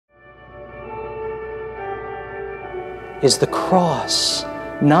Is the cross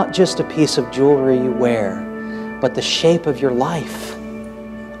not just a piece of jewelry you wear, but the shape of your life?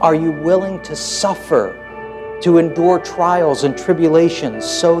 Are you willing to suffer, to endure trials and tribulations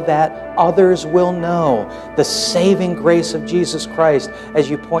so that others will know the saving grace of Jesus Christ as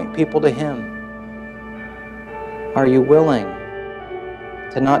you point people to Him? Are you willing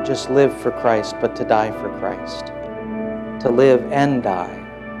to not just live for Christ, but to die for Christ? To live and die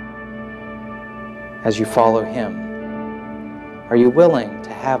as you follow Him? Are you willing to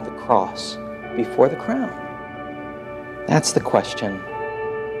have the cross before the crown? That's the question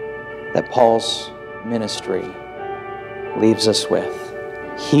that Paul's ministry leaves us with.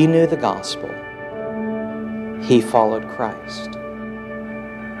 He knew the gospel. He followed Christ.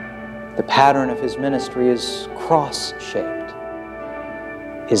 The pattern of his ministry is cross-shaped.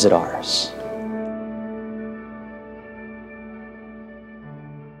 Is it ours?